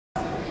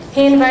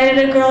He invited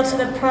a girl to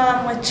the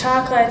prom with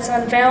chocolates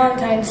on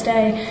Valentine's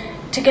Day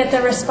to get the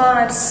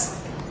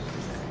response,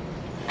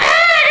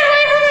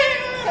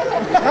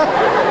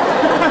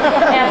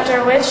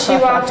 after which she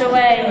walked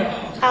away,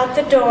 out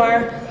the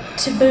door,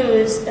 to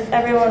booze with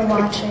everyone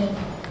watching.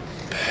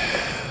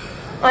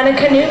 On a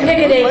canoe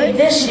picnic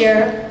this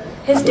year,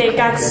 his date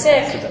got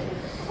sick,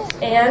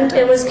 and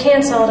it was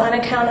canceled on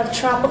account of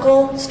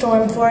tropical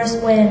storm force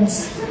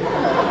winds.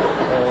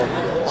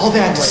 All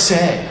that to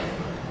say,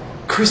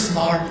 Chris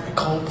Martin and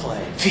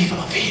Coldplay, Viva,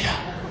 Vida.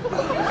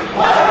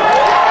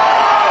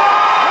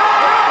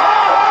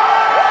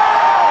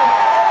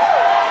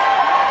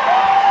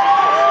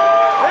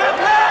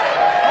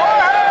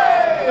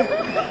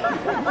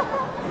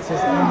 This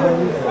is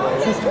unbelievable.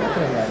 This is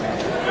happening right now.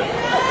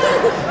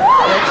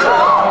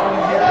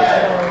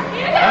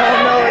 Oh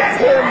no, it's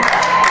him.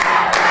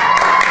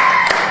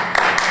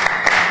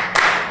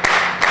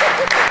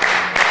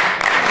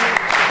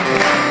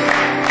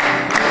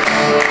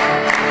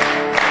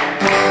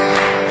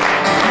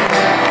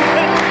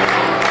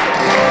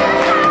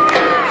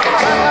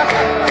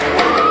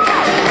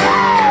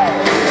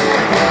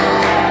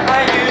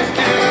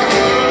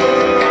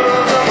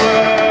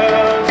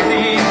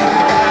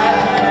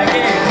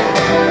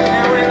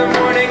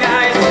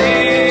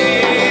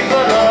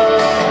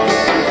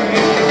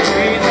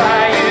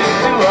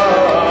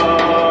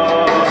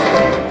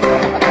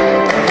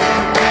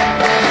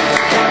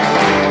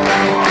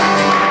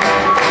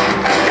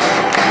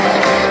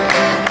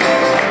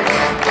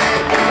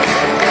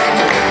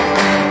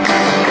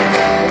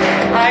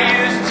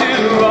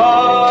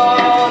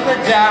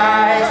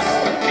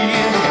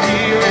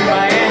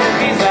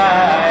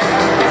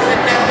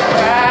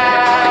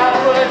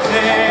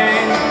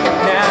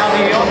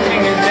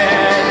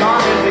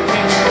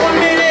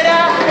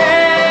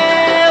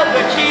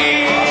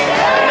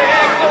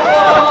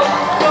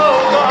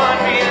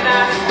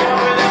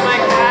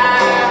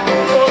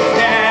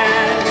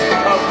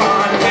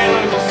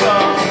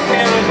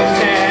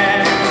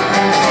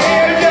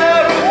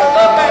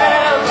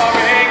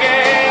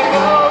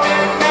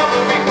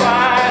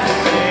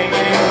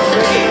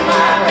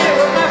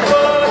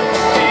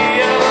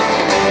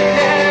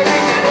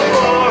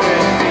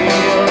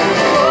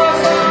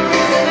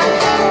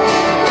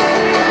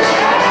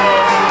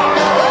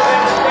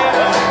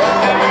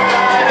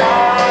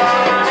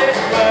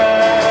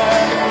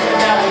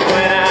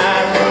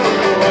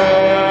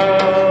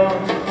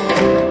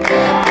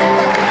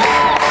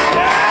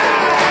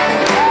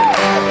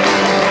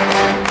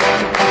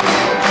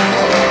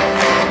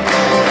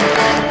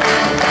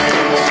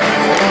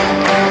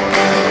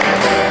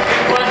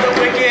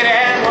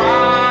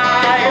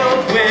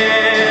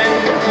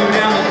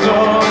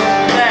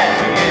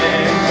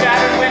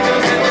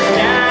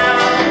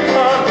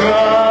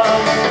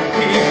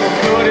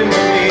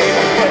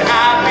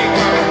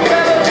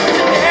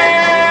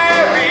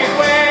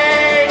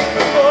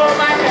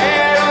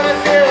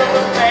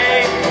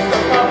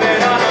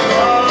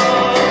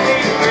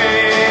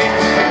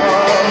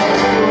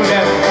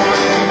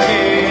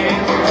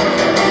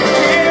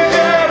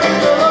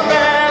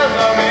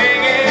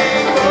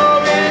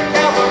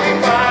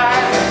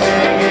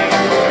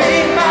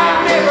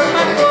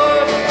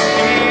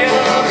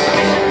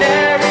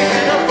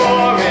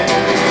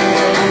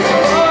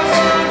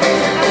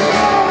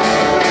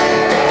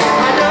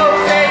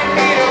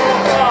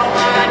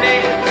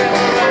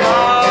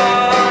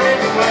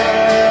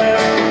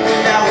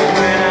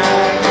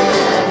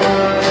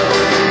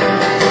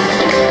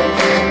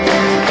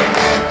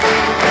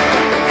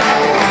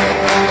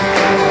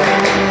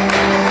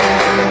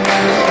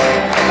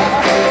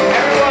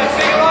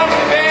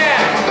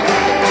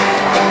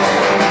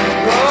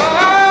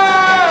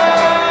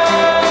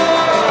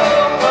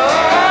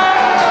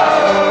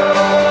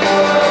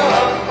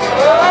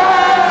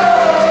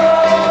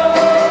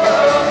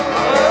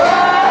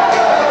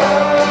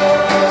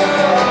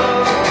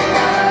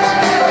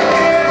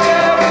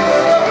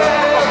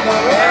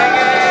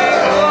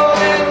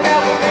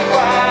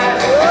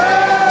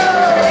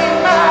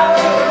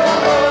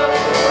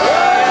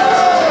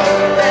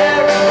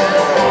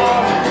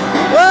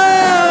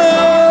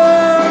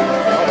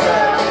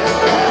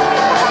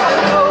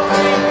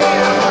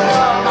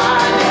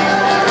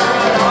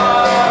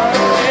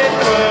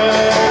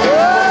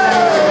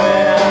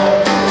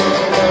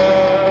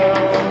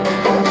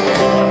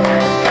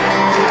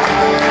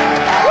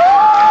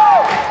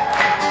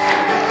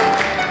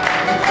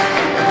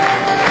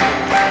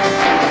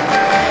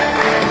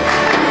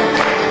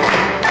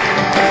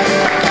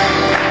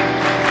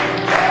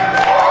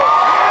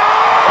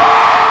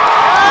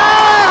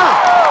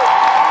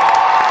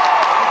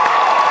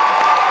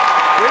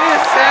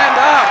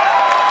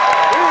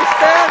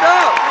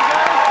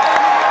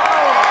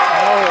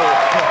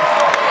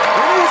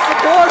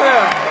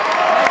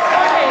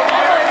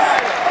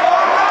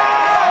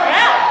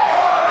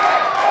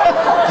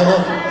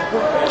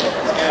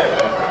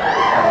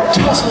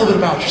 Tell us a little bit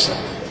about yourself.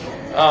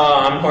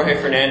 I'm Jorge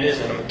Fernandez,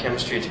 and I'm a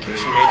chemistry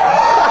education major.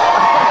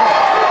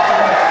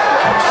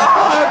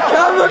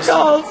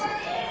 Chemicals!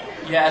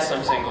 Yes,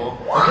 I'm single.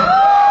 Okay.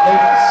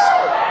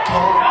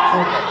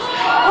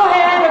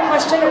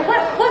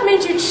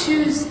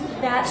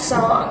 that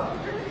song?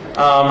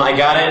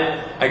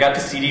 I got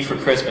the CD for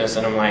Christmas,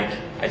 and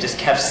I just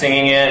kept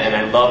singing it, and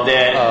I loved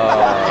it.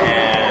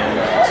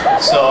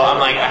 And so I'm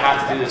like, I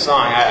have to do this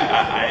song.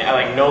 I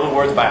like know the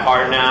words by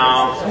heart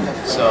now,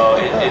 so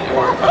it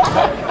worked.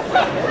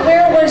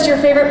 Where was your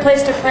favorite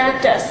place to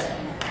practice?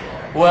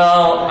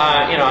 Well,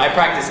 you know, I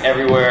practice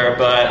everywhere,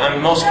 but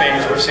I'm most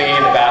famous for singing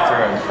in the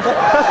bathroom.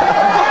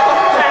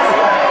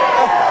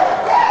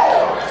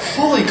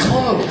 Fully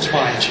clothed,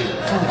 mind you.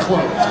 Fully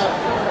clothed.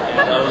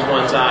 Yeah, that was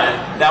one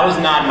time. That was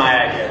not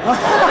my idea.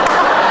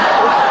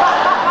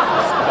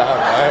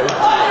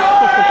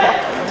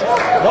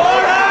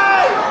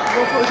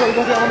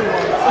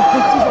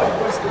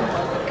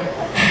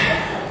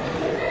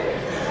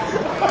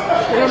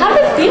 How'd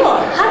it feel?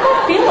 How'd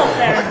that feel up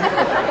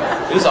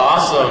there? It was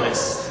awesome.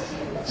 It's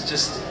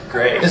just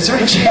great. Is there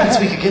any chance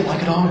we could get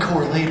like an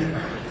encore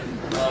later?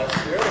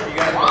 Sure, you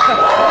guys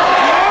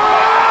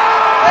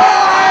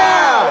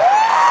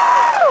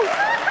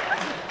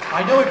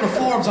I know he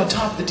performs on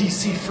top of the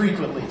DC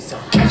frequently, so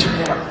catch him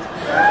there.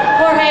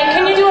 Jorge,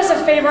 can you do us a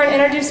favor and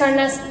introduce our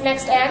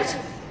next act?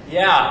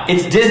 Yeah,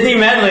 it's Disney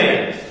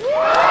Medley.